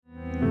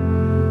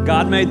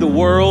God made the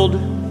world,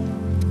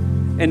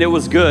 and it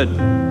was good.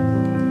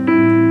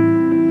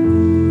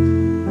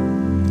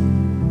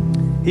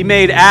 He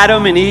made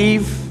Adam and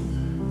Eve.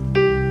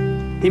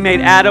 He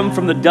made Adam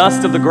from the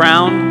dust of the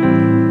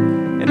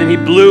ground, and then he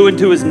blew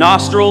into his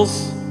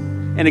nostrils,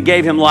 and it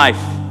gave him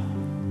life.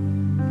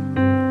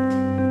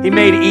 He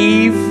made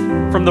Eve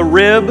from the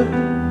rib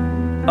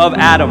of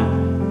Adam.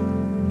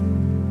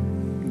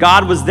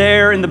 God was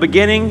there in the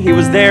beginning. He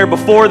was there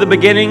before the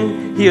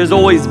beginning. He has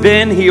always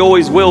been. He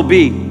always will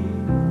be.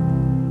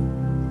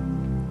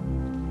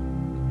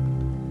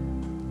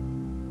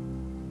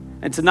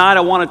 And tonight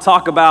I want to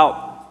talk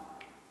about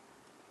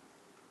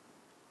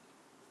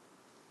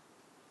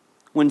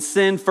when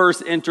sin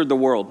first entered the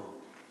world.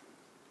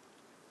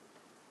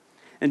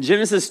 In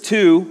Genesis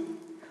 2,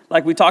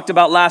 like we talked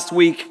about last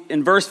week,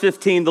 in verse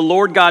 15, the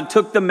Lord God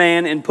took the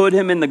man and put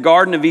him in the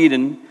Garden of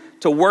Eden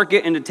to work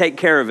it and to take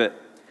care of it.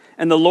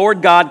 And the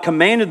Lord God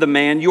commanded the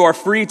man, "You are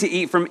free to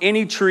eat from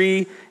any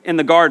tree in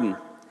the garden,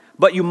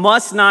 but you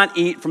must not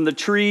eat from the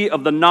tree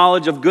of the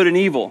knowledge of good and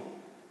evil.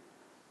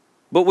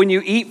 But when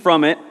you eat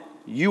from it,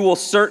 you will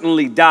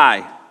certainly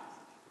die."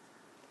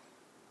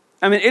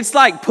 I mean, it's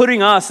like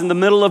putting us in the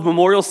middle of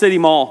Memorial City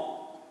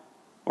Mall,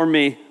 or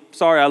me.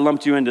 Sorry, I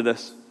lumped you into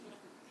this.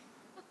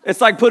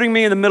 It's like putting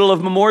me in the middle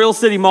of Memorial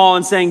City Mall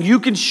and saying, you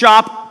can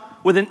shop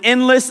with an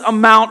endless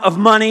amount of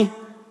money,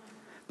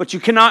 but you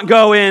cannot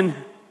go in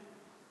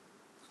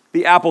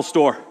the Apple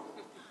store.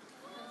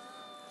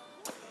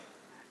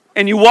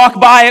 And you walk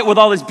by it with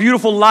all these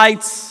beautiful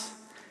lights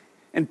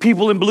and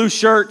people in blue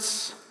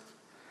shirts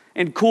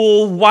and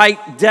cool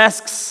white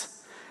desks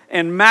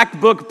and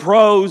MacBook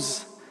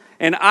Pros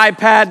and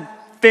iPad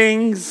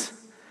things,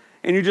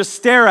 and you just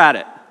stare at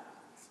it.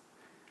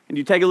 And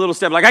you take a little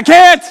step like, I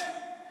can't!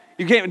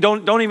 You can't,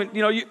 don't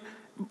even,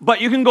 but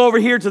you can go over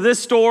here to this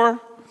store.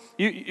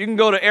 You can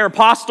go to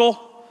Aeropostale.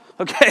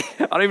 Okay,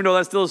 I don't even know if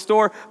that's still a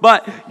store,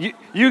 but you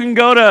can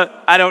go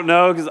to, I don't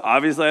know, because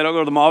obviously I don't go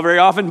to the mall very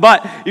often,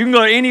 but you can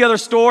go to any other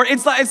store.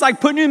 It's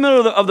like putting you in the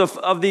middle of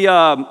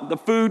the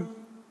food,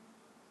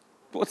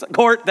 what's that,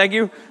 court, thank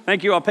you,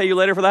 I'll pay you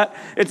later for that.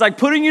 It's like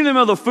putting you in the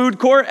middle of the food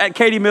court at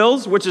Katie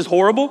Mills, which is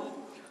horrible,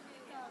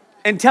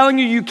 and telling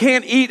you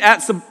can't eat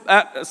at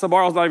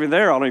Sbarro's not even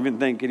there, I don't even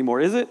think anymore,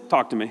 is it?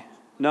 Talk to me.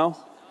 No,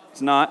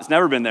 it's not, it's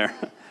never been there.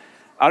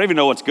 I don't even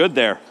know what's good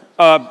there.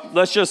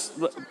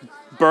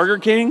 Burger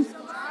King?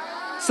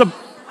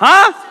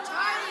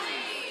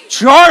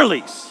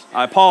 Charlie's.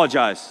 I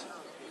apologize.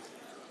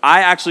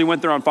 I actually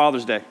went there on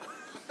Father's Day.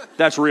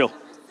 That's real.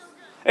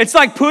 It's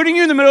like putting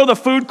you in the middle of the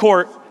food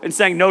court and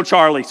saying, no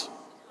Charlie's.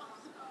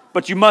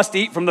 But you must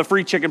eat from the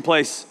free chicken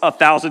place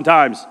 1,000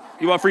 times.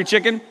 You want free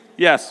chicken?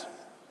 Yes.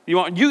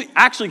 You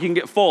actually can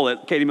get full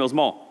at Katie Mills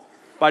Mall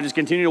by just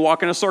continuing to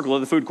walk in a circle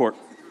of the food court.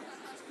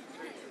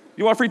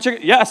 You want free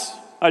chicken? Yes,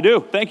 I do.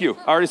 Thank you.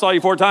 I already saw you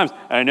 4 times.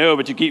 I know,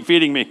 but you keep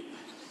feeding me.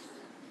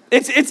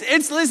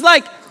 It's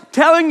like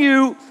telling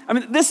you, I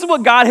mean, this is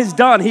what God has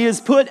done. He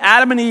has put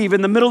Adam and Eve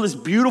in the middle of this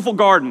beautiful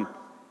garden.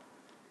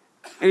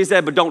 And he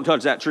said, but don't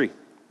touch that tree.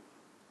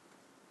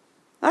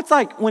 That's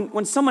like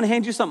when someone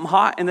hands you something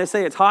hot and they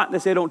say it's hot and they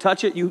say don't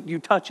touch it, you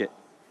touch it.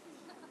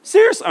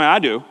 Seriously, I mean, I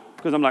do.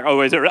 Because I'm like,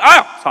 oh, is it really? Oh,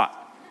 it's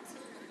hot.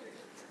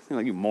 You're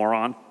like, you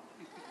moron.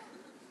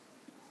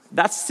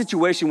 That's the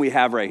situation we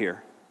have right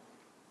here.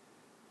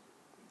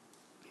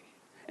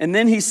 And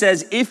then he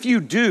says, if you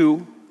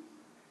do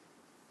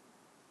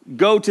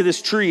go to this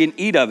tree and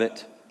eat of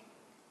it,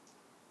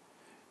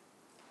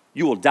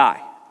 you will die.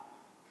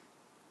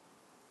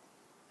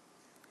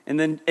 And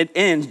then it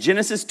ends,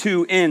 Genesis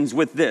 2 ends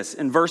with this.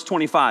 In verse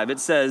 25, it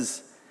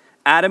says,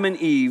 Adam and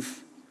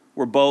Eve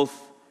were both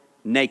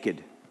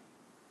naked,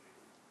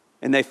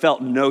 and they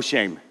felt no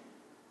shame.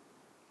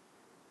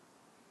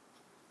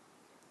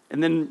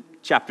 And then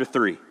chapter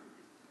 3,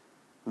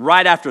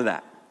 right after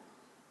that,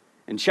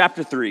 in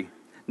chapter 3,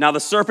 now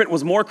the serpent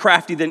was more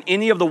crafty than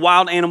any of the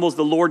wild animals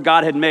the Lord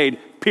God had made,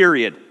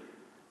 period.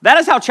 That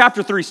is how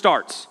chapter 3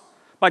 starts,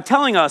 by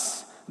telling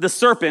us the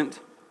serpent,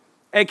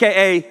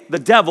 aka the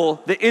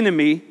devil, the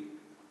enemy,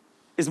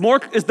 is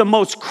the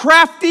most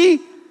crafty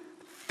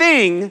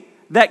thing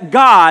that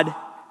God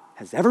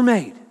has ever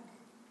made.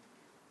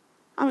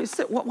 I mean,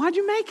 why'd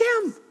you make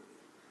him?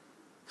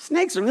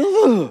 Snakes are,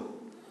 ugh.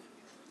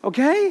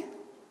 Okay?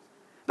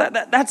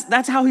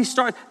 That's how he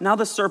started. Now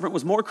the serpent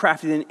was more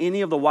crafty than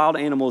any of the wild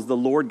animals the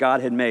Lord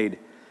God had made.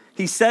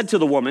 He said to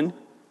the woman,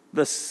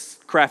 the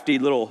crafty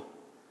little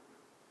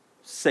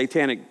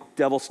satanic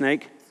devil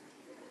snake,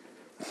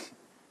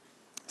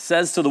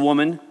 says to the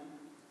woman,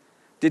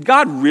 did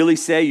God really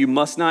say you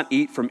must not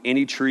eat from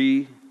any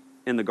tree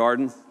in the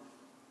garden?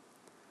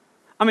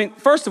 I mean,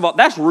 first of all,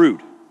 that's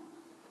rude.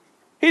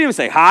 He didn't even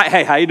say, hi,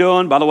 hey, how you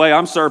doing? By the way,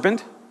 I'm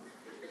serpent.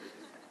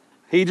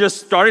 He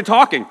just started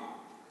talking.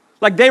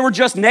 Like they were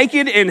just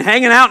naked and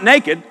hanging out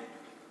naked.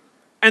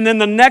 And then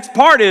the next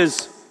part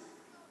is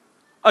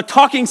a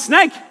talking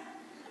snake.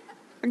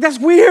 Like that's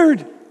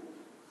weird.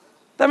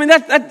 I mean,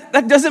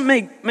 that doesn't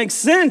make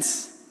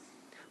sense.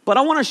 But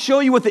I want to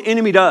show you what the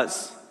enemy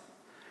does.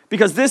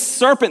 Because this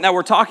serpent that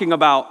we're talking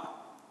about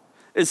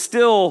is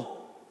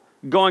still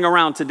going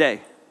around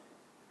today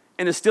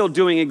and is still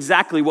doing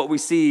exactly what we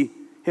see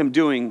him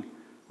doing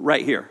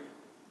right here.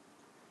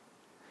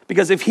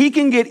 Because if he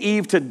can get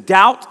Eve to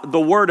doubt the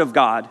word of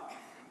God,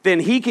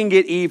 then he can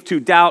get Eve to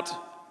doubt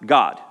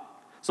God.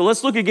 So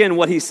let's look again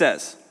what he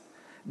says.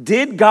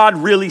 Did God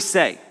really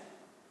say?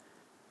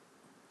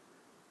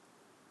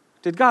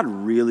 Did God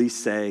really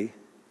say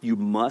you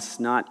must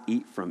not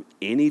eat from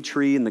any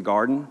tree in the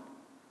garden?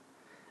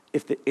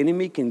 If the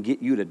enemy can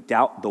get you to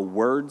doubt the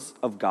words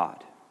of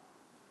God.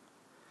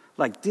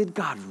 Like, did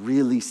God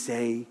really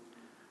say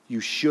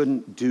you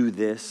shouldn't do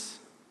this?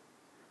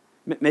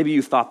 Maybe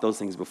you've thought those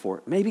things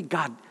before. Maybe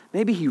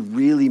he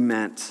really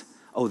meant,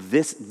 oh,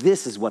 this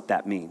is what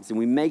that means. And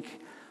we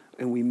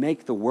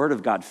make the word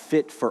of God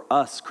fit for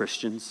us,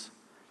 Christians.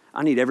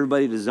 I need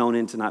everybody to zone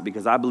in tonight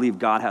because I believe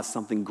God has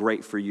something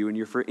great for you. And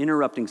you're for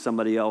interrupting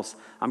somebody else,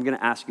 I'm going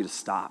to ask you to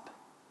stop.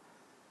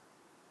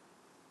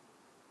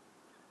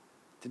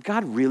 Did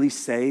God really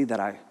say that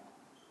I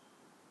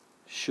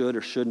should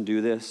or shouldn't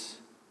do this?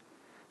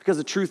 Because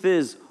the truth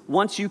is,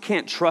 once you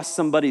can't trust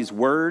somebody's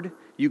word,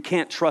 you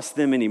can't trust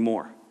them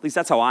anymore. At least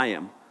that's how I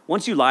am.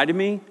 Once you lie to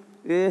me,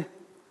 you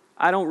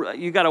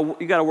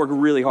gotta work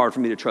really hard for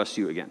me to trust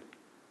you again.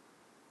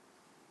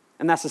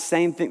 And that's the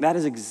same thing. That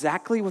is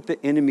exactly what the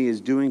enemy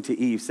is doing to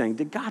Eve, saying,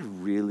 did God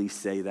really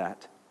say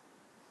that?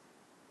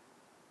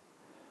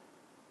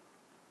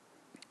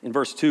 In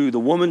verse 2, the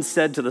woman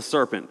said to the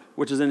serpent,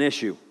 which is an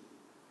issue.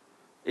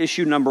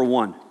 Issue number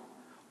 1,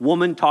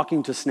 woman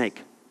talking to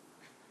snake.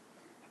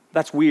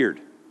 That's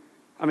weird.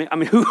 I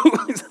mean, who,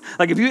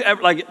 like if you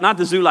ever, like not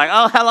the zoo, like,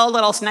 oh, hello,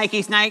 little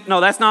snakey snake. No,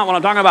 that's not what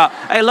I'm talking about.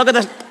 Hey, look at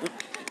this.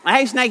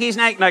 Hey, snakey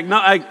snake. Like, no,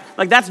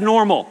 like that's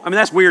normal. I mean,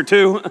 that's weird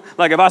too.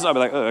 Like if I saw, I'd be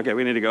like, oh, okay,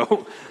 we need to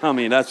go. I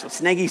mean, that's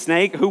snaky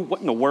snake. Who, what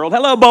in the world?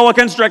 Hello, boa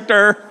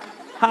constrictor.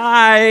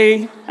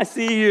 Hi, I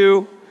see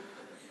you.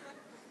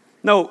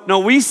 No,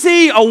 we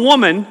see a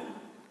woman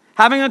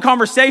having a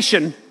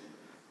conversation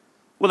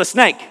with a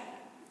snake.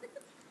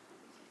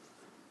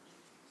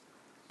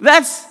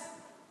 That's,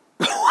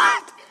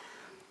 what?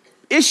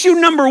 Issue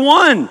number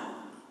 1.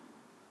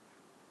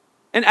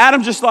 And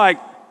Adam's just like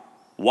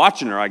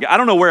watching her. I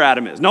don't know where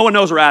Adam is. No one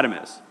knows where Adam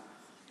is.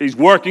 He's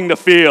working the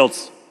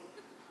fields.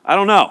 I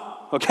don't know,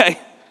 okay?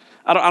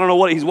 I don't know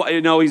what he's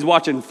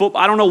watching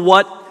football. I don't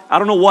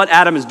know what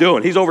Adam is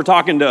doing. He's over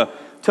talking to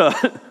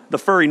the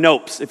furry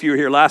nopes, if you were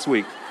here last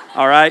week.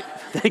 All right?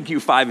 Thank you,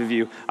 5 of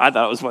you. I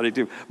thought it was funny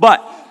too.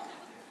 But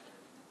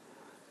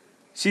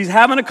she's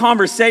having a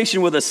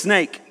conversation with a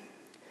snake.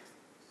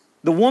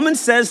 The woman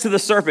says to the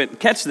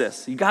serpent, catch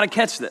this, you got to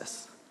catch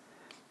this.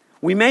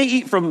 We may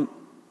eat from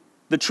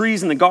the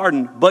trees in the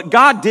garden, but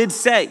God did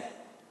say,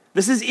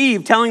 this is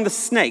Eve telling the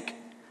snake,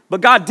 but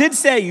God did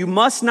say you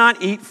must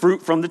not eat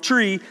fruit from the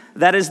tree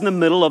that is in the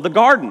middle of the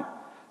garden.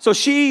 So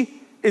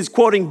she is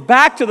quoting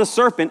back to the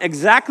serpent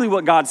exactly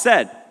what God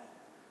said.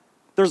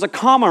 There's a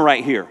comma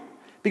right here,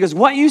 because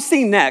what you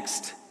see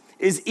next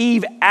is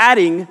Eve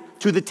adding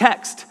to the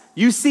text.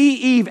 You see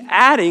Eve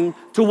adding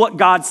to what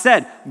God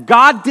said.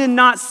 God did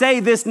not say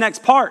this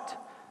next part.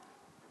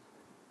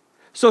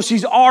 So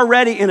she's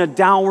already in a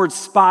downward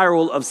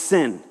spiral of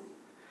sin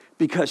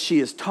because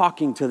she is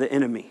talking to the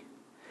enemy,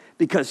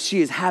 because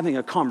she is having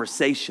a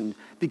conversation,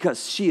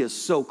 because she is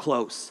so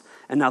close.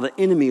 And now the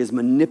enemy is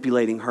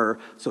manipulating her,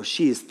 so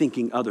she is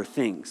thinking other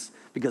things.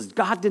 Because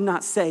God did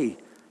not say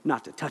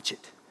not to touch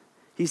it.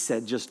 He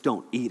said, just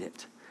don't eat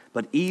it.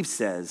 But Eve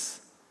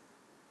says,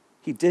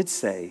 he did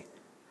say,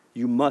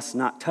 you must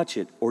not touch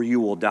it or you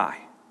will die.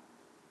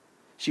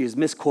 She is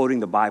misquoting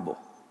the Bible.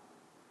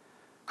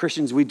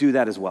 Christians, we do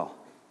that as well.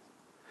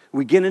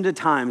 We get into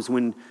times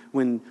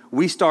when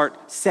we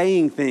start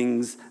saying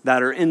things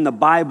that are in the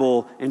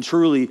Bible and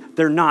truly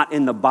they're not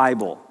in the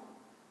Bible.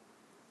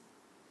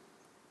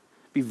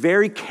 Be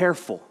very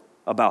careful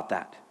about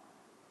that.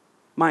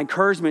 My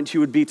encouragement to you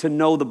would be to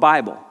know the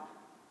Bible.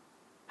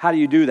 How do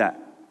you do that?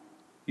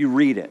 You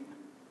read it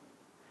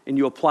and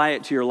you apply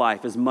it to your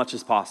life as much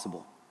as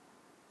possible.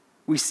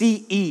 We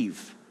see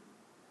Eve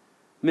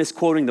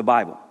misquoting the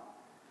Bible.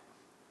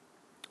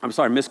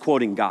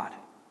 Misquoting God.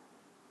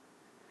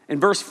 In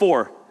verse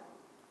 4,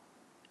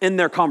 in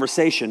their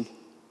conversation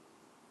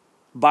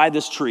by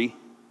this tree,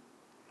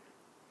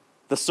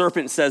 the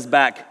serpent says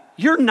back,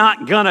 you're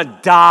not gonna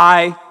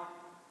die.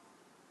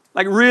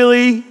 Like,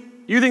 really?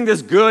 You think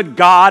this good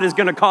God is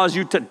gonna cause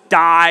you to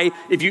die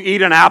if you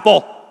eat an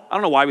apple? I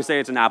don't know why we say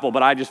it's an apple,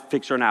 but I just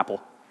picture an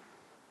apple.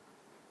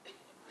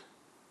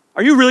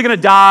 Are you really gonna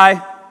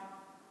die?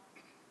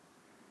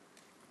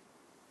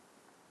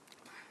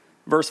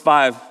 Verse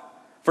 5,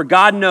 for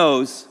God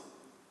knows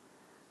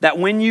that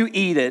when you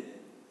eat it,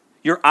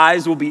 your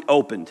eyes will be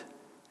opened,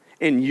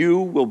 and you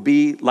will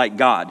be like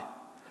God,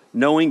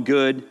 knowing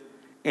good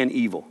and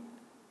evil.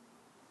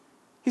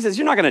 He says,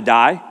 you're not gonna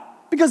die,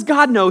 because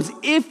God knows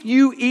if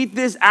you eat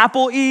this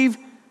apple, Eve,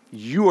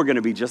 you are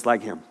gonna be just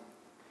like him.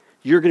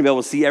 You're gonna be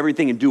able to see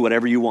everything and do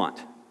whatever you want.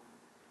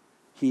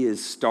 He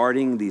is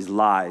starting these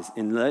lies,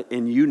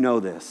 and you know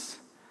this,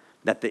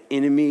 that the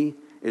enemy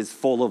is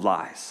full of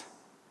lies.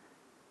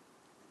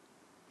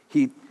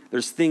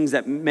 There's things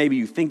that maybe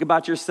you think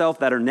about yourself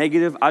that are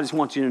negative. I just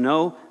want you to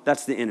know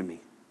that's the enemy.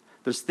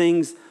 There's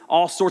things,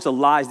 all sorts of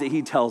lies that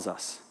he tells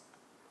us.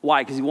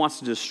 Why? Because he wants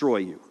to destroy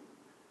you.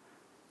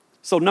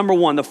 So number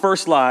one, the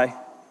first lie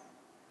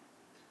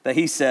that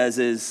he says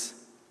is,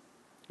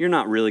 you're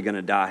not really going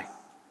to die.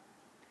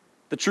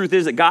 The truth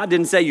is that God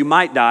didn't say you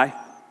might die.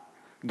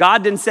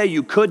 God didn't say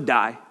you could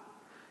die.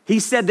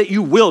 He said that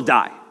you will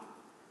die.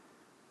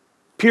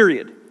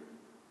 Period.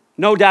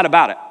 No doubt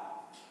about it.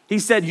 He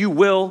said you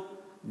will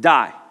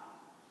die.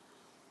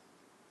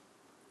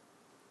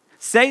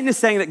 Satan is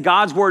saying that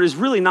God's word is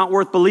really not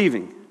worth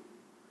believing.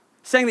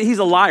 Saying that he's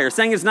a liar,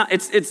 saying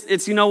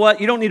it's you know what,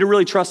 you don't need to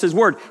really trust his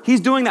word.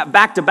 He's doing that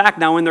back to back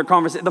now in their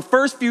conversation. The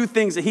first few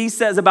things that he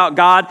says about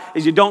God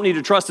is you don't need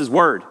to trust his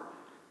word.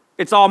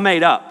 It's all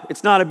made up.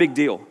 It's not a big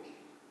deal.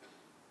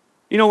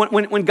 You know,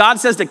 when God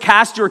says to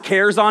cast your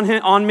cares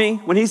on me,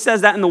 when he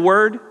says that in the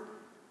word,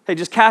 hey,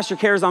 just cast your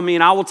cares on me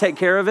and I will take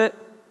care of it.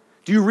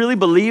 Do you really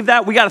believe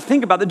that? We got to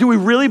think about that. Do we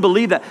really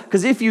believe that?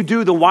 Because if you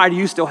do, then why do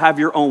you still have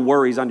your own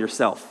worries on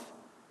yourself?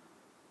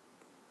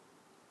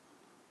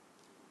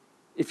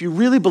 If you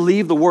really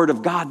believe the word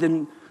of God,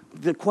 then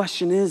the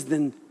question is,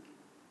 then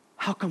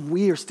how come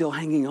we are still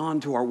hanging on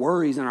to our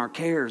worries and our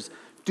cares?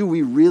 Do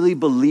we really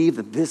believe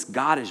that this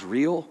God is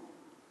real?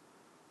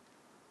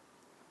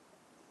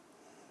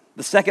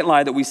 The second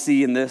lie that we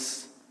see in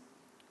this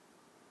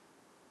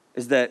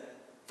is that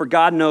for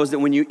God knows that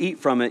when you eat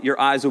from it, your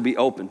eyes will be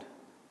opened.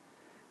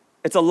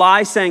 It's a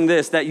lie saying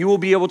this, that you will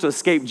be able to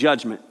escape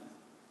judgment.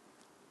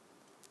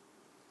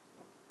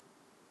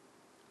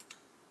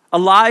 A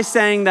lie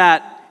saying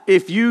that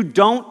if you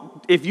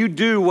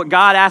do what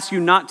God asks you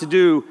not to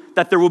do,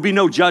 that there will be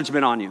no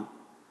judgment on you.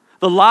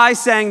 The lie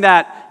saying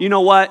that, you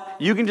know what,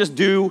 you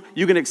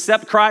can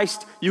accept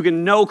Christ, you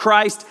can know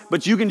Christ,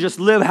 but you can just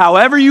live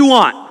however you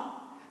want.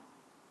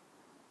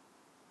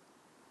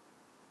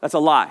 That's a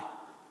lie.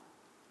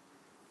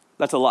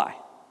 That's a lie.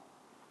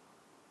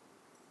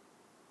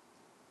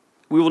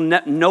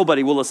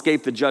 Nobody will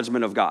escape the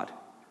judgment of God,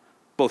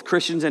 both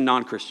Christians and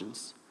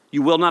non-Christians.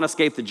 You will not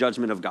escape the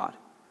judgment of God.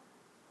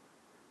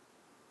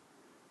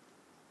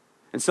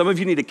 And some of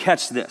you need to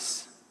catch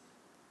this.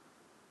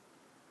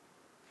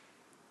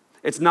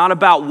 It's not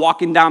about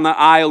walking down the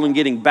aisle and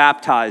getting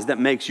baptized that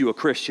makes you a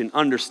Christian.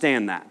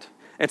 Understand that.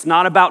 It's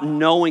not about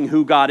knowing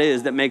who God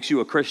is that makes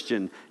you a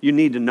Christian. You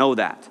need to know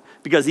that.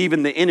 Because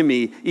even the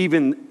enemy,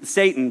 even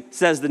Satan,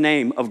 says the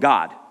name of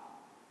God.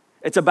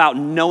 It's about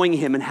knowing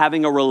him and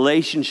having a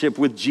relationship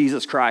with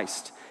Jesus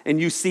Christ.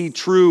 And you see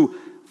true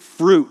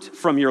fruit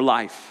from your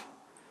life.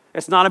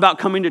 It's not about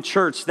coming to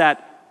church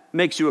that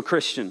makes you a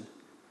Christian.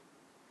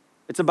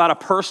 It's about a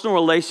personal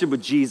relationship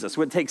with Jesus.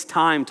 So it takes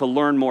time to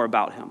learn more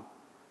about him.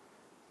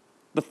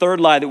 The third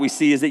lie that we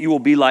see is that you will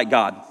be like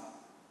God.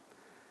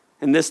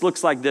 And this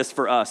looks like this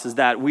for us, is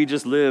that we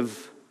just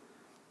live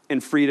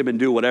in freedom and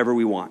do whatever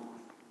we want.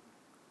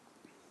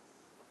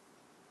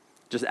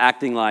 Just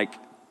acting like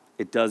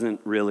it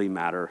doesn't really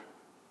matter.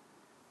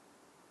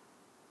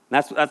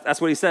 That's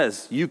what he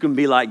says. You can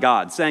be like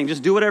God, saying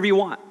just do whatever you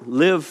want.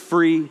 Live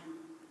free.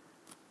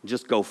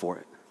 Just go for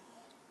it.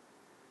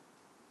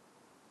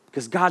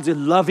 Because God's a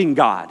loving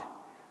God.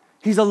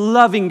 He's a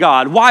loving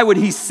God. Why would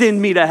he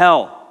send me to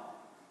hell?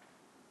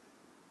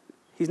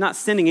 He's not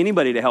sending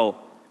anybody to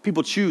hell.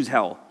 People choose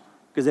hell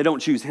because they don't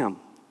choose him.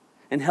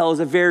 And hell is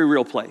a very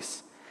real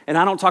place. And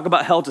I don't talk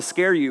about hell to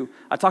scare you.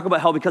 I talk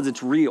about hell because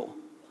it's real.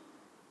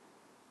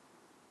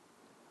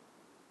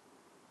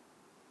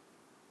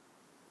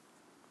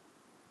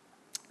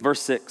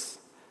 Verse 6.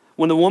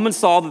 When the woman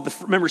saw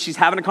that, remember, she's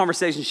having a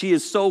conversation. She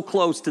is so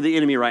close to the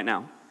enemy right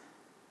now.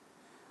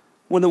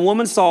 When the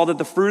woman saw that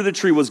the fruit of the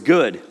tree was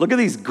good. Look at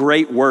these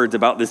great words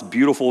about this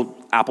beautiful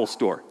apple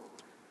store.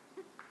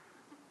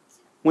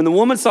 When the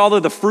woman saw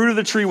that the fruit of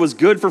the tree was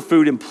good for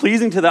food and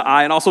pleasing to the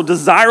eye and also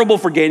desirable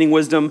for gaining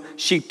wisdom,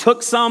 she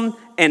took some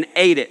and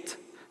ate it.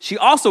 She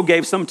also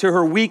gave some to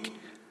her weak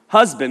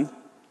husband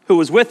who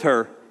was with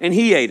her, and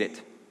he ate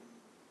it.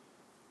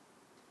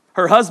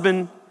 Her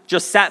husband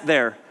just sat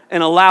there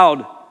and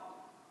allowed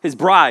his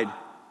bride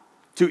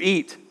to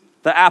eat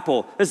the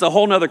apple. This is a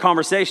whole nother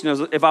conversation as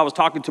if I was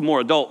talking to more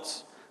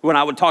adults, when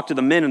I would talk to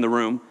the men in the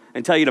room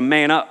and tell you to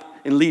man up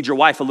and lead your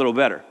wife a little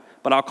better.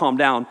 But I'll calm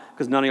down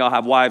because none of y'all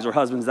have wives or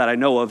husbands that I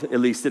know of, at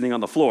least sitting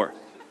on the floor.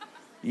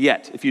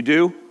 Yet. If you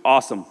do,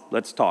 awesome.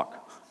 Let's talk.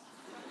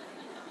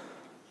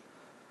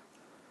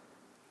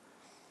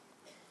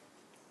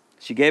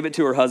 She gave it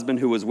to her husband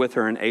who was with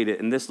her and ate it.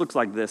 And this looks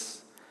like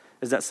this,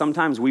 is that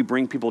sometimes we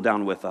bring people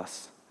down with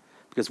us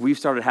because we've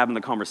started having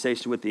the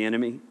conversation with the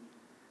enemy.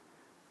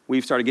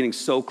 We've started getting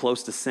so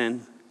close to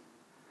sin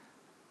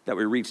that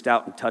we reached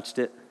out and touched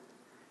it.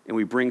 And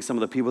we bring some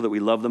of the people that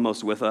we love the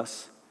most with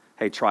us.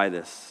 Hey, try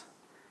this.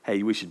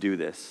 Hey, we should do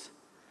this.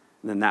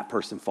 And then that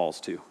person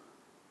falls too.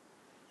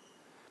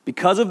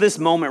 Because of this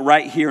moment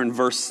right here in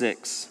verse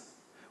 6,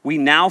 we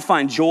now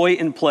find joy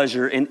and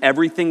pleasure in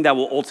everything that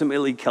will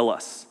ultimately kill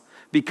us.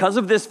 Because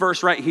of this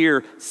verse right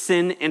here,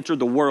 sin entered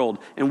the world,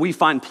 and we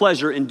find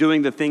pleasure in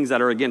doing the things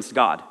that are against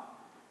God.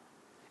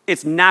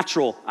 It's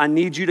natural. I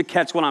need you to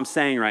catch what I'm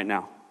saying right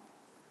now.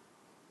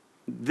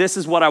 This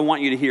is what I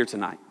want you to hear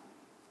tonight.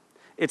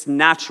 It's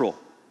natural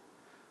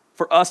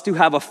for us to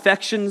have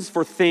affections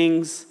for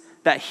things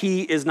that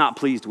he is not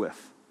pleased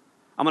with.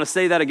 I'm going to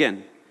say that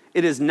again.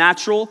 It is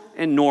natural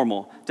and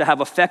normal to have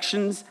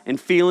affections and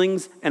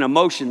feelings and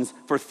emotions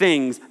for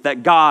things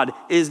that God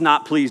is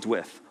not pleased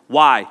with.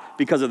 Why?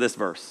 Because of this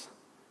verse.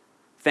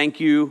 Thank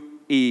you,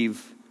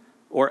 Eve,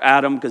 or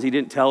Adam, because he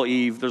didn't tell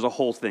Eve. There's a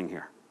whole thing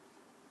here.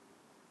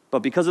 But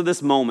because of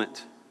this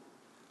moment,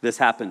 this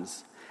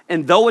happens.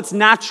 And though it's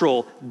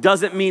natural,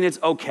 doesn't mean it's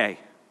okay.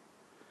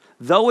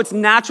 Though it's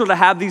natural to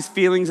have these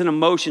feelings and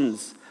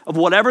emotions of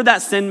whatever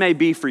that sin may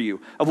be for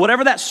you, of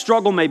whatever that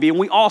struggle may be, and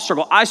we all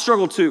struggle. I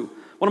struggle too.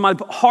 One of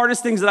my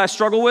hardest things that I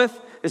struggle with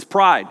is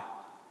pride.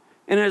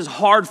 And it is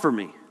hard for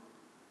me.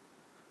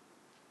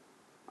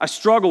 I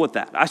struggle with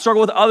that. I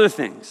struggle with other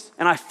things,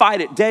 and I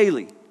fight it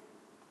daily.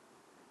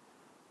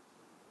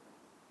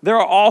 There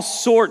are all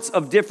sorts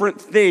of different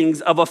things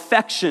of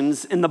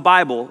affections in the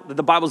Bible that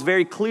the Bible is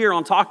very clear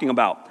on talking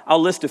about. I'll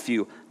list a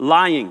few.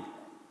 Lying,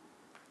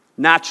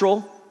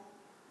 natural.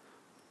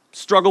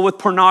 Struggle with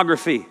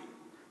pornography,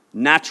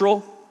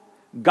 natural.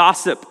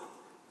 Gossip,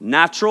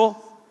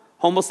 natural.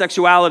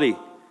 Homosexuality,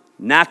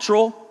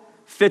 natural.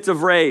 Fits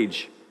of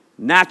rage,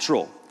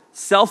 natural.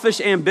 Selfish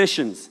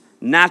ambitions,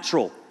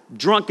 natural.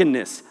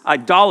 Drunkenness,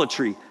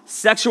 idolatry,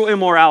 sexual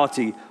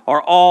immorality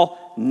are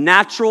all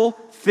natural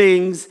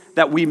things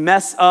that we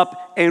mess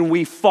up and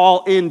we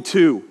fall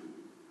into.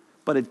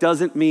 But it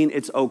doesn't mean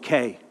it's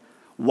okay.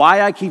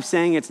 Why I keep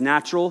saying it's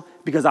natural?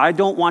 Because I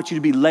don't want you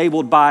to be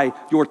labeled by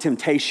your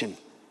temptation.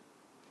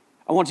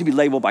 I want you to be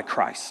labeled by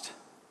Christ.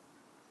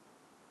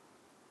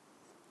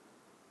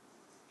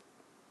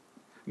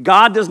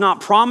 God does not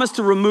promise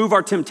to remove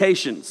our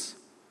temptations.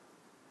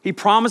 He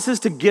promises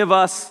to give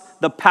us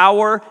the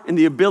power and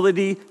the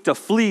ability to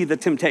flee the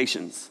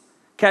temptations.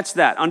 Catch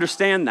that,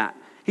 understand that.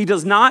 He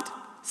does not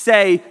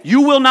say,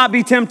 you will not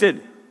be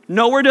tempted.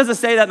 Nowhere does it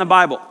say that in the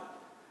Bible.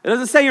 It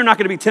doesn't say you're not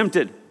going to be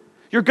tempted.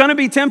 You're going to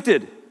be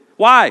tempted.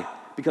 Why?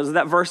 Because of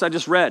that verse I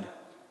just read.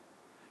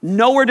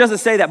 Nowhere does it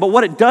say that, but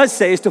what it does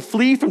say is to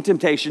flee from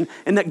temptation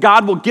and that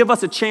God will give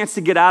us a chance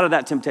to get out of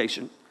that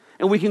temptation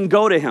and we can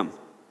go to him.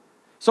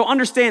 So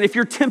understand, if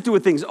you're tempted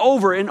with things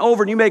over and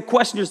over and you may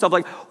question yourself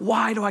like,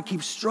 why do I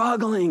keep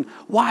struggling?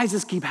 Why does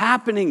this keep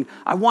happening?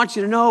 I want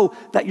you to know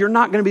that you're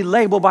not going to be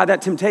labeled by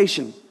that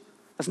temptation.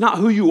 That's not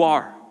who you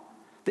are.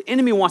 The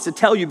enemy wants to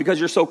tell you because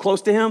you're so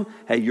close to him,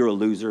 hey, you're a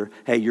loser.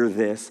 Hey, you're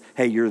this.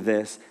 Hey, you're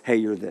this. Hey,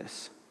 you're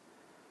this.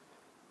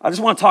 I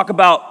just want to talk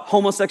about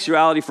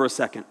homosexuality for a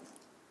second.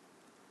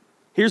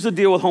 Here's the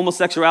deal with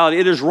homosexuality.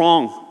 It is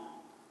wrong.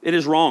 It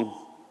is wrong.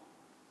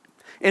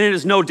 And it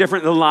is no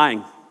different than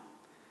lying.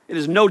 It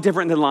is no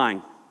different than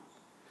lying.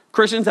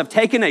 Christians have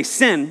taken a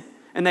sin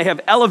and they have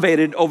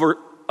elevated over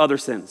other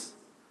sins.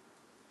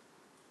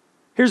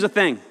 Here's the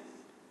thing.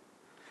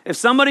 If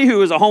somebody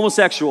who is a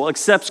homosexual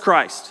accepts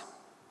Christ,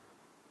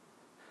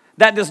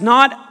 that does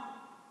not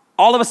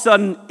all of a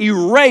sudden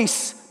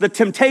erase the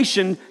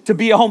temptation to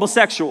be a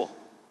homosexual.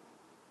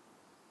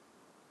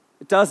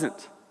 It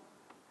doesn't.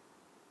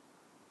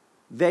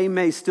 They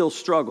may still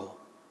struggle.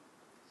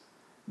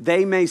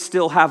 They may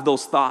still have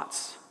those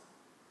thoughts.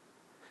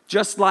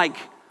 Just like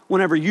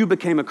whenever you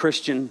became a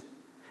Christian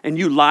and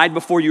you lied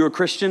before you were a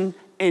Christian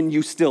and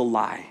you still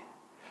lie.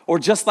 Or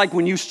just like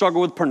when you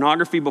struggled with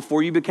pornography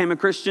before you became a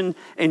Christian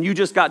and you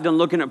just got done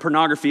looking at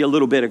pornography a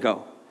little bit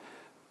ago.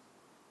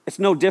 It's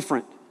no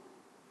different.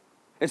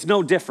 It's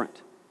no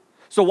different.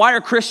 So why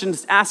are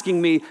Christians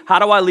asking me, how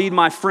do I lead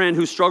my friend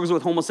who struggles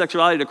with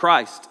homosexuality to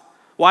Christ?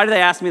 Why do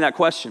they ask me that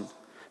question?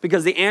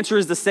 Because the answer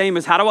is the same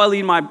as, how do I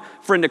lead my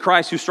friend to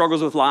Christ who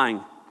struggles with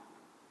lying?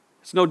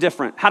 It's no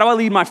different. How do I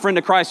lead my friend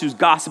to Christ who's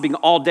gossiping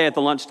all day at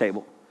the lunch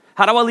table?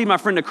 How do I lead my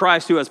friend to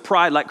Christ who has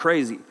pride like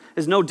crazy?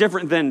 It's no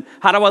different than,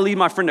 how do I lead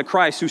my friend to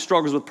Christ who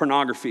struggles with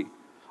pornography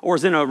or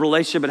is in a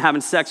relationship and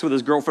having sex with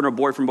his girlfriend or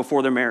boyfriend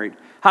before they're married?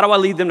 How do I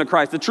lead them to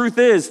Christ? The truth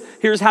is,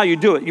 here's how you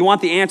do it. You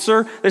want the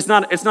answer? It's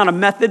not a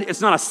method.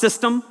 It's not a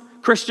system,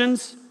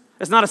 Christians.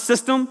 It's not a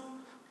system.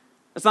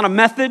 It's not a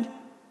method.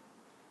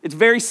 It's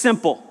very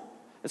simple.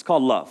 It's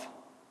called love.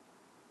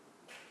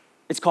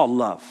 It's called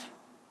love.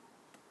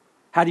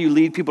 How do you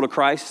lead people to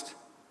Christ?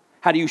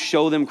 How do you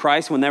show them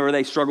Christ whenever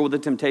they struggle with the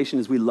temptation?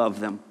 Is we love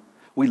them.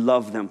 We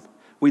love them.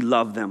 We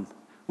love them.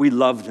 We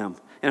love them.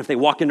 And if they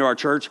walk into our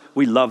church,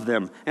 we love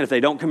them. And if they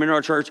don't come into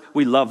our church,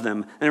 we love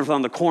them. And if they're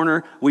on the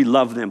corner, we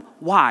love them.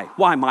 Why?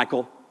 Why,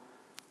 Michael?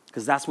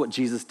 Because that's what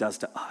Jesus does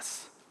to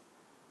us.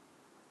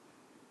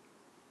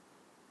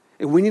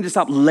 And we need to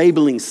stop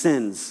labeling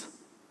sins.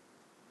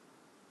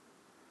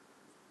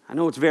 I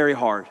know it's very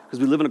hard because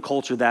we live in a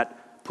culture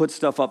that puts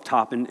stuff up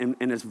top and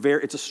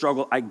it's a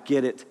struggle. I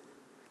get it.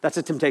 That's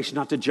a temptation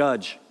not to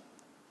judge.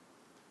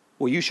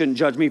 Well, you shouldn't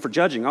judge me for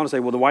judging. I want to say,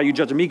 well, then why are you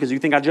judging me? Because you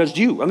think I judged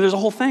you. I mean, there's a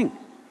whole thing.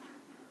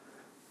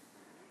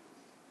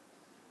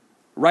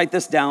 Write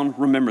this down.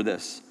 Remember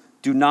this.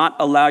 Do not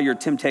allow your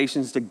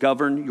temptations to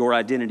govern your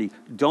identity.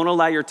 Don't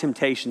allow your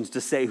temptations to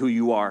say who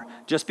you are.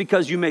 Just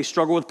because you may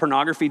struggle with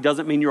pornography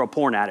doesn't mean you're a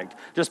porn addict.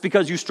 Just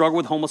because you struggle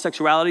with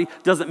homosexuality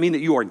doesn't mean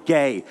that you are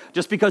gay.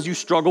 Just because you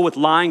struggle with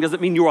lying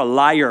doesn't mean you're a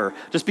liar.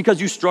 Just because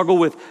you struggle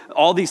with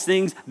all these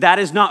things, that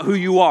is not who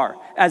you are.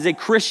 As a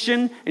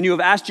Christian and you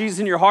have asked Jesus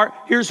in your heart,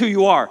 here's who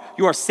you are.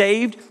 You are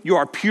saved, you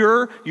are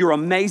pure, you're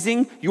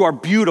amazing, you are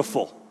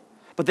beautiful.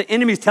 But the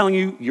enemy is telling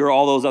you you're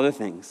all those other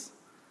things.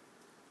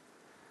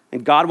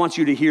 And God wants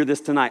you to hear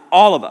this tonight.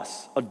 All of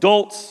us,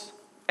 adults,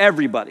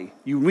 everybody,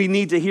 we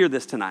need to hear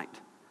this tonight.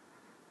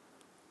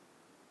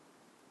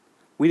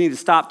 We need to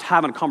stop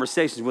having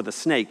conversations with a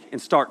snake and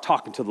start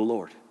talking to the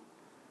Lord.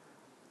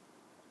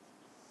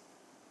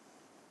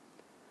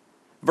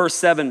 Verse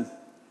 7,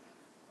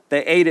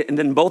 they ate it, and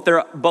then both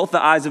the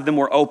eyes of them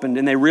were opened,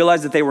 and they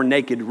realized that they were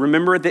naked.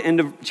 Remember at the end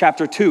of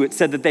chapter 2, it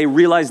said that they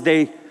realized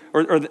they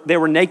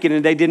were naked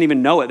and they didn't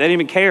even know it. They didn't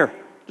even care,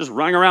 just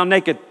running around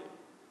naked.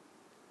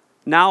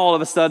 Now, all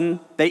of a sudden,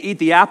 they eat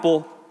the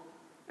apple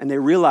and they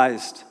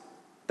realized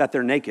that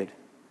they're naked.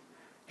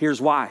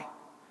 Here's why.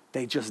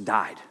 They just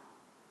died.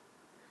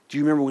 Do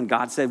you remember when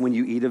God said, when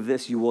you eat of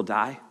this, you will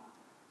die?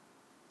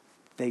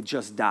 They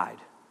just died.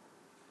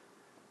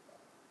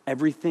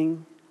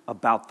 Everything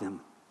about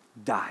them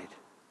died.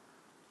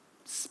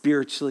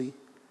 Spiritually,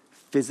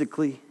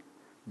 physically,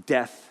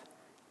 death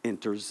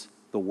enters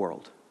the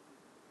world.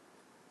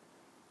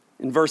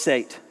 In verse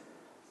 8,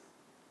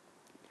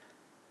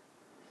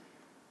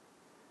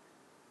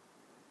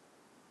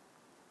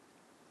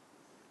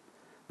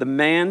 the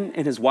man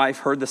and his wife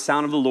heard the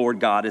sound of the Lord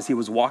God as he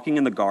was walking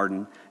in the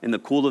garden in the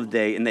cool of the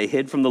day, and they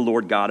hid from the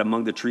Lord God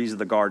among the trees of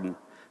the garden.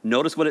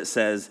 Notice what it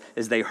says,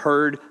 is they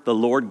heard the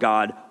Lord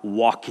God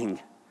walking.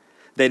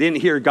 They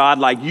didn't hear God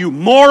like, you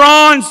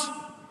morons,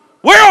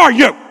 where are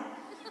you?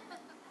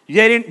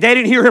 They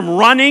didn't hear him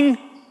running.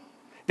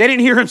 They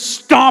didn't hear him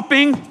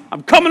stomping.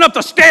 I'm coming up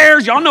the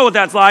stairs. Y'all know what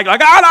that's like.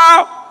 Like, I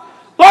know.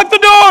 Lock the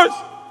doors.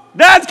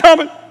 Dad's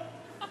coming.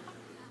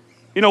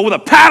 With a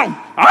paddle.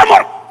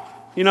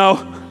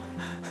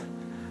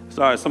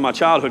 Sorry, some of my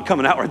childhood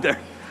coming out right there.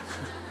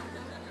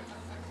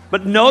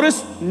 But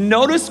notice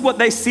what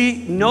they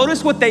see.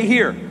 Notice what they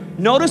hear.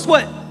 Notice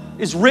what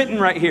is written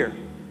right here.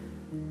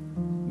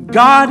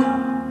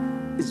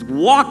 God is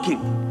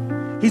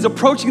walking. He's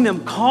approaching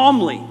them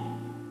calmly.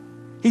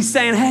 He's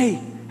saying,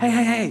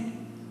 hey.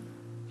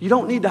 You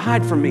don't need to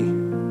hide from me.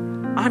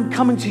 I'm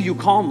coming to you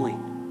calmly.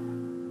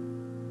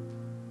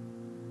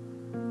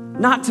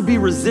 Not to be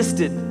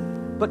resisted,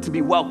 but to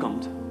be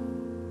welcomed.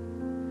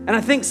 And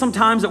I think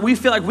sometimes that we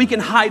feel like we can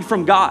hide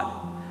from God.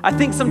 I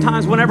think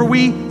sometimes whenever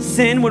we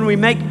sin, when we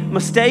make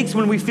mistakes,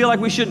 when we feel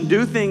like we shouldn't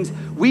do things,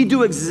 we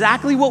do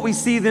exactly what we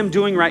see them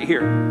doing right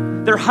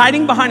here. They're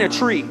hiding behind a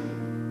tree.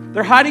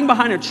 They're hiding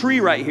behind a tree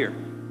right here.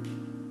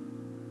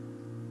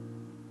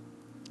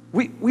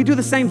 We do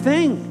the same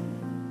thing.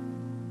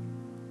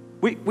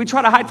 We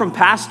try to hide from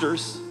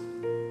pastors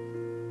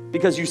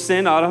because you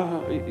sin.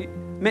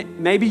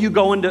 Maybe you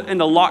go into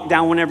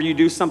lockdown whenever you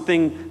do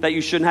something that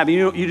you shouldn't have.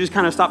 You just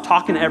kind of stop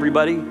talking to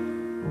everybody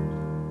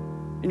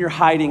and you're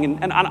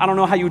hiding. And I don't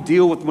know how you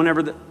deal with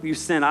whenever you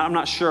sin. I'm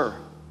not sure.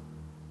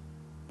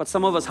 But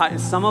some of us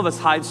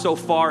hide so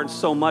far and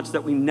so much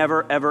that we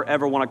never, ever,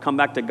 ever want to come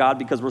back to God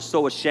because we're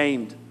so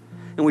ashamed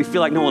and we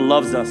feel like no one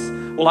loves us.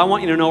 Well, I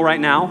want you to know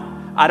right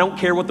now, I don't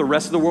care what the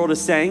rest of the world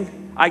is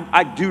saying.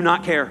 I do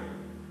not care.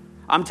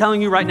 I'm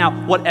telling you right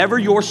now, whatever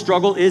your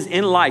struggle is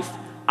in life,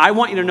 I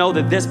want you to know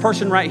that this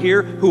person right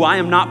here, who I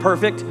am not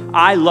perfect,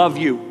 I love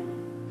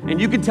you.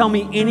 And you can tell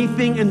me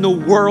anything in the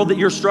world that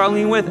you're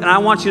struggling with, and I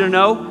want you to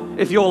know,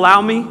 if you'll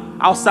allow me,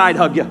 I'll side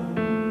hug you.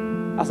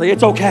 I'll say,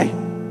 it's okay.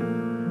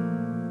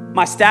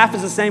 My staff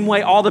is the same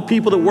way. All the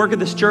people that work at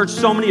this church,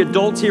 so many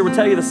adults here will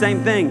tell you the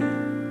same thing.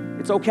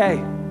 It's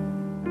okay.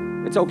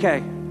 It's okay.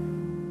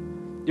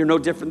 You're no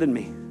different than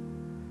me.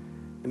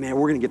 And man,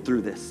 we're going to get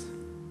through this.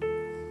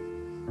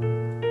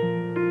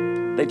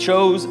 They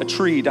chose a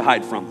tree to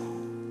hide from.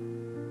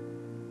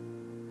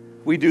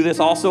 We do this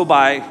also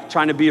by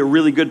trying to be a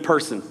really good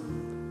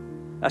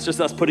person. That's just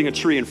us putting a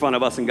tree in front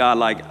of us and God,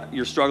 like,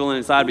 you're struggling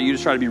inside, but you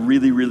just try to be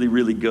really, really,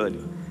 really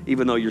good,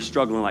 even though you're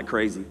struggling like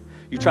crazy.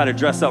 You try to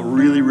dress up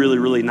really, really,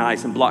 really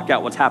nice and block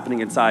out what's happening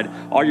inside.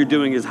 All you're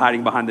doing is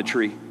hiding behind the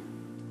tree.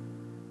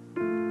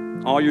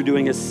 All you're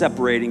doing is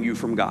separating you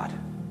from God.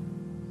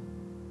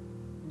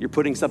 You're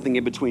putting something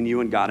in between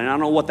you and God. And I don't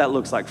know what that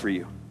looks like for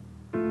you.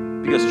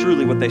 Because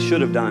truly what they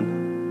should have done,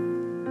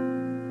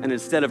 and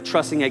instead of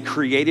trusting a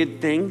created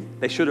thing,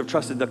 they should have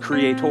trusted the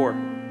Creator.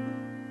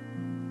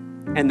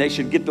 And they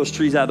should get those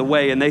trees out of the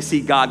way, and they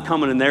see God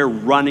coming, and they're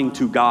running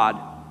to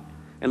God.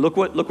 And look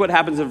what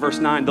happens in verse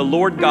 9. The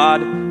Lord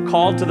God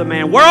called to the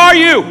man, where are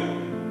you?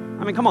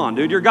 I mean, come on,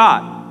 dude, you're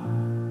God.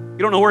 You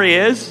don't know where he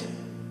is?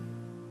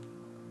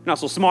 You're not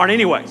so smart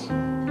anyways.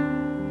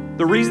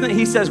 The reason that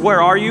he says, where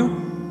are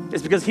you?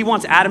 Is because he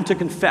wants Adam to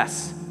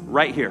confess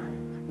right here.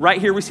 Right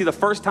here we see the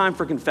first time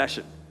for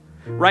confession.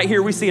 Right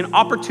here we see an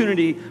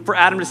opportunity for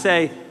Adam to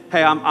say,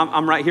 hey,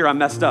 I'm right here, I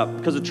messed up.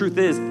 Because the truth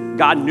is,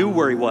 God knew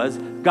where he was.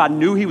 God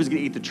knew he was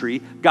gonna eat the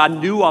tree. God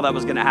knew all that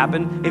was gonna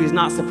happen, and he's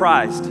not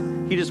surprised.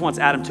 He just wants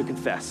Adam to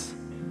confess.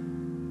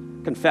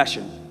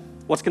 Confession.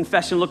 What's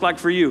confession look like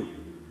for you?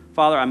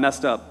 Father, I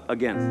messed up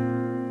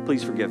again.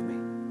 Please forgive me.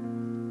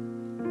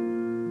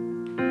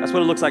 That's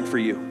what it looks like for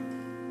you.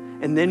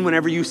 And then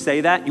whenever you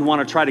say that, you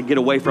wanna try to get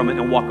away from it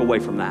and walk away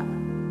from that.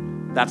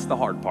 That's the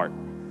hard part.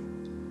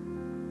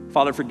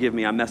 Father, forgive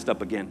me, I messed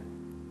up again.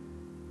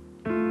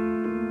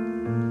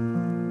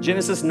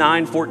 Genesis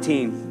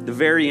 9:14, the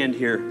very end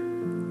here,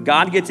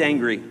 God gets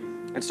angry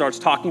and starts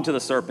talking to the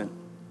serpent.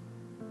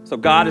 So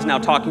God is now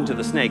talking to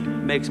the snake.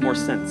 Makes more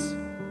sense.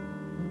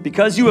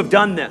 Because you have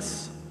done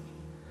this,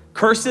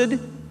 cursed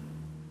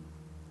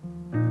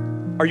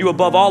are you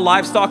above all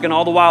livestock and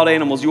all the wild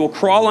animals. You will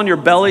crawl on your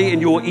belly and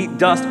you will eat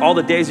dust all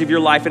the days of your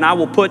life. And I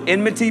will put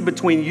enmity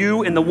between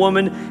you and the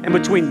woman and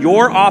between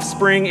your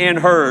offspring and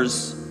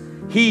hers.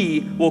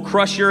 He will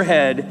crush your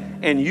head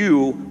and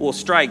you will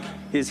strike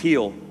his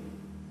heel.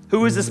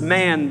 Who is this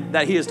man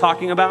that he is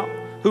talking about?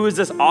 Who is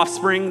this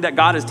offspring that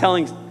God is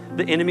telling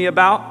the enemy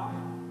about?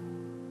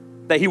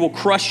 That he will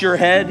crush your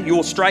head, you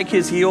will strike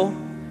his heel.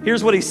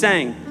 Here's what he's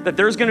saying, that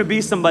there's gonna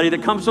be somebody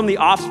that comes from the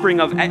offspring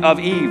of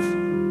Eve.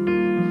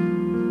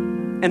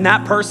 And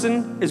that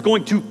person is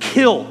going to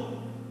kill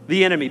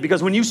the enemy,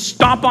 because when you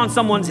stomp on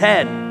someone's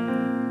head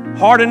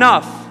hard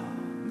enough,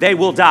 they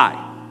will die.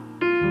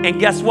 And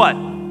guess what?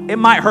 It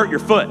might hurt your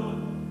foot.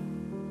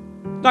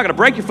 It's not gonna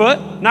break your foot,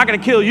 not gonna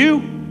kill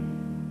you.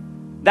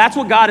 That's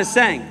what God is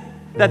saying,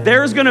 that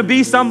there's gonna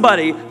be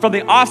somebody from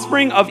the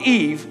offspring of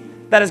Eve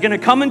that is gonna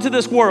come into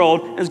this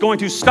world and is going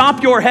to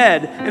stomp your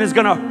head and is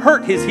gonna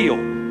hurt his heel.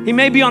 He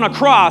may be on a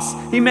cross,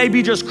 he may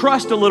be just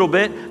crushed a little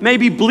bit,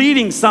 maybe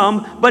bleeding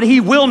some, but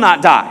he will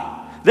not die.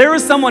 There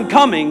is someone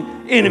coming,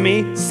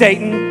 enemy,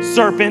 Satan,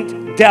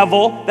 serpent,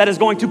 devil, that is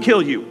going to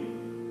kill you.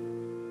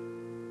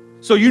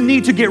 So you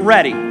need to get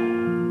ready.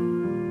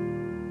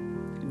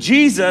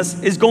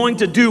 Jesus is going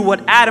to do what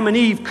Adam and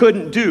Eve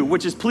couldn't do,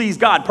 which is please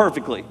God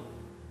perfectly.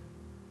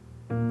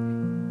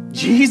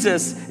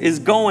 Jesus is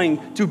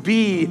going to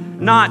be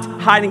not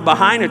hiding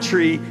behind a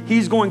tree.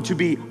 He's going to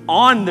be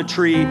on the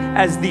tree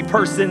as the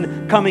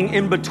person coming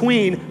in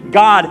between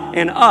God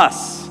and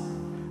us.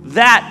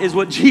 That is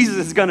what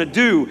Jesus is going to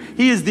do.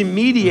 He is the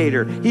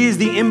mediator. He is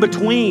the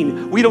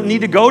in-between. We don't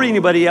need to go to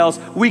anybody else.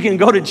 We can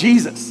go to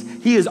Jesus.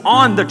 He is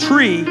on the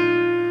tree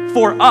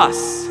for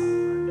us.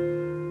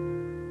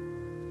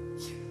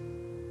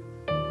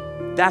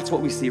 That's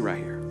what we see right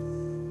here.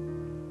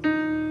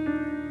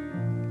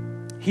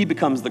 He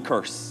becomes the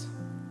curse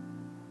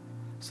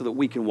so that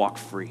we can walk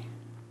free.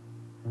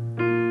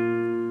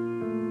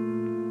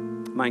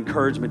 My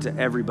encouragement to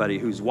everybody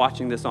who's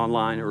watching this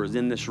online or is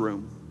in this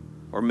room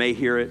or may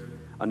hear it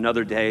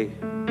another day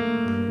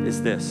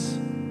is this.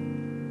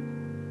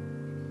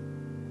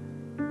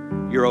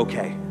 You're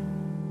okay.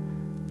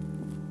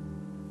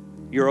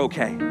 You're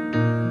okay.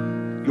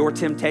 Your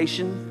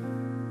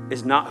temptation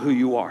is not who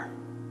you are.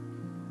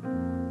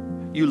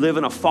 You live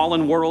in a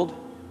fallen world,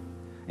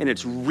 and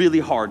it's really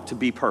hard to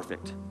be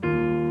perfect.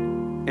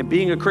 And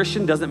being a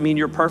Christian doesn't mean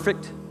you're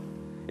perfect.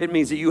 It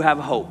means that you have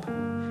hope.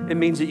 It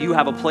means that you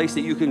have a place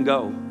that you can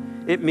go.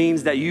 It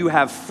means that you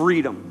have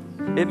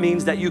freedom. It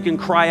means that you can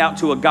cry out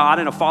to a God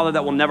and a Father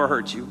that will never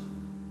hurt you.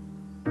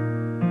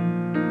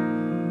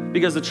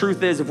 Because the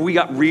truth is, if we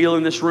got real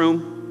in this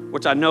room,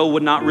 which I know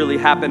would not really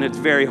happen, it's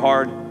very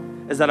hard,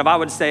 is that if I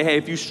would say, hey,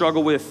 if you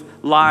struggle with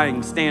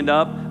lying, stand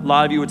up, a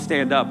lot of you would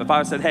stand up. If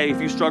I said, hey, if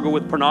you struggle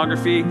with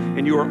pornography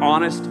and you were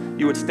honest,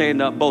 you would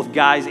stand up. Both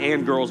guys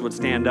and girls would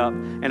stand up.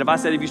 And if I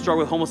said, if you struggle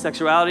with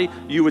homosexuality,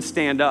 you would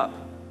stand up.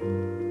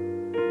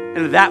 And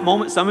at that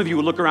moment, some of you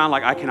would look around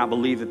like, I cannot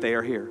believe that they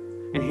are here.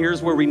 And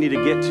here's where we need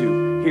to get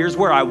to. Here's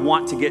where I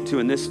want to get to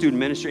in this student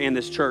ministry and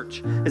this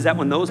church, is that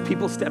when those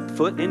people step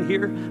foot in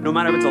here, no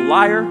matter if it's a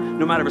liar,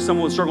 no matter if it's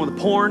someone who's struggling with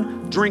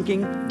porn,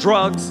 drinking,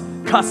 drugs,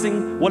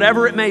 cussing,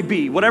 whatever it may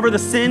be, whatever the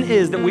sin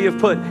is that we have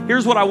put,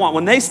 here's what I want.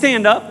 When they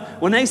stand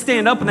up and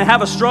they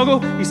have a struggle,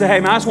 you say,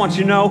 hey man, I just want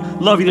you to know,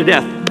 love you to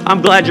death.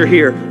 I'm glad you're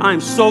here. I'm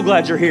so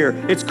glad you're here.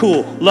 It's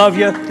cool. Love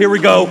you. Here we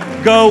go.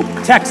 Go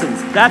Texans.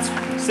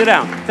 Sit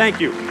down.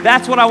 Thank you.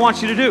 That's what I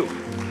want you to do.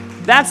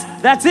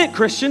 That's it,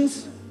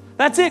 Christians.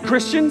 That's it,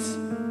 Christians.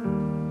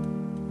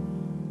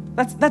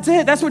 That's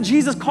it. That's what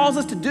Jesus calls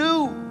us to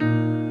do.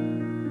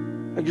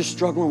 Like you're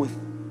struggling with,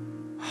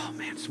 oh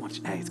man, just want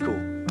you, hey, it's cool.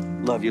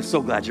 Love you.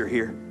 So glad you're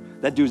here.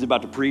 That dude's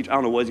about to preach. I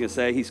don't know what he's going to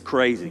say. He's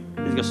crazy. He's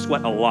going to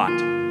sweat a lot.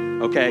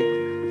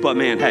 Okay? But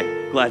man,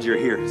 hey, glad you're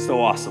here. It's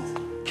so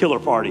awesome. Killer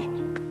party.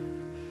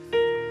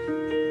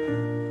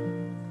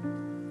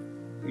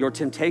 Your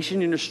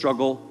temptation and your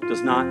struggle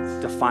does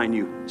not define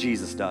you.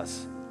 Jesus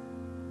does.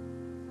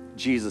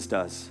 Jesus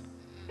does.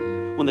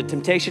 When the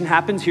temptation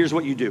happens, here's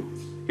what you do.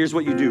 Here's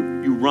what you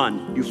do. You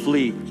run, you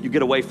flee, you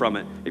get away from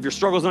it. If your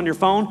struggle's on your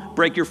phone,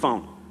 break your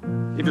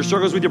phone. If your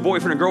struggle's with your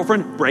boyfriend or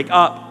girlfriend, break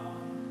up.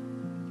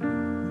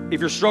 If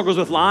your struggle's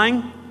with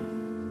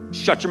lying,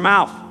 shut your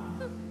mouth.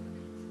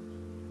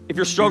 If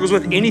your struggle's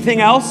with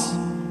anything else,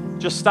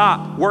 Just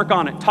stop, work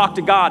on it, talk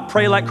to God,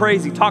 pray like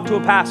crazy, talk to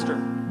a pastor.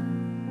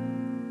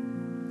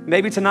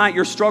 Maybe tonight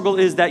your struggle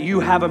is that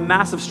you have a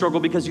massive struggle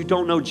because you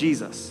don't know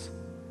Jesus.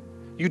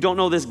 You don't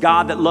know this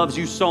God that loves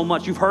you so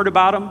much. You've heard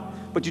about him,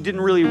 but you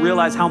didn't really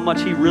realize how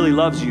much he really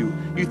loves you.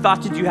 You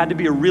thought that you had to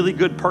be a really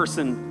good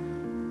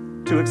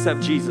person to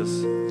accept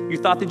Jesus. You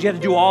thought that you had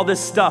to do all this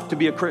stuff to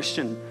be a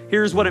Christian.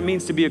 Here's what it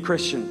means to be a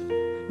Christian.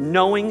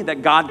 Knowing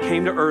that God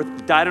came to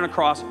earth, died on a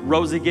cross,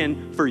 rose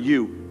again for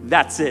you.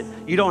 That's it.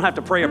 You don't have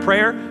to pray a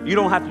prayer. You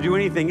don't have to do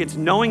anything. It's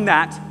knowing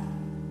that,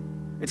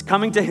 it's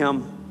coming to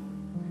him,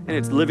 and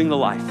it's living the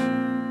life.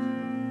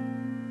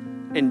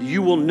 And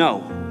you will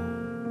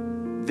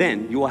know,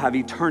 then you will have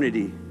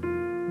eternity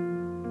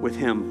with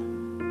him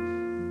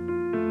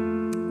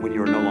when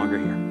you are no longer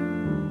here.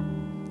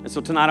 And so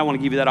tonight I want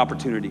to give you that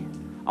opportunity.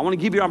 I want to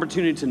give you an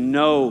opportunity to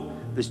know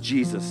this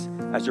Jesus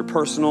as your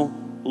personal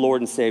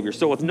Lord and Savior.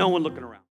 So with no one looking around.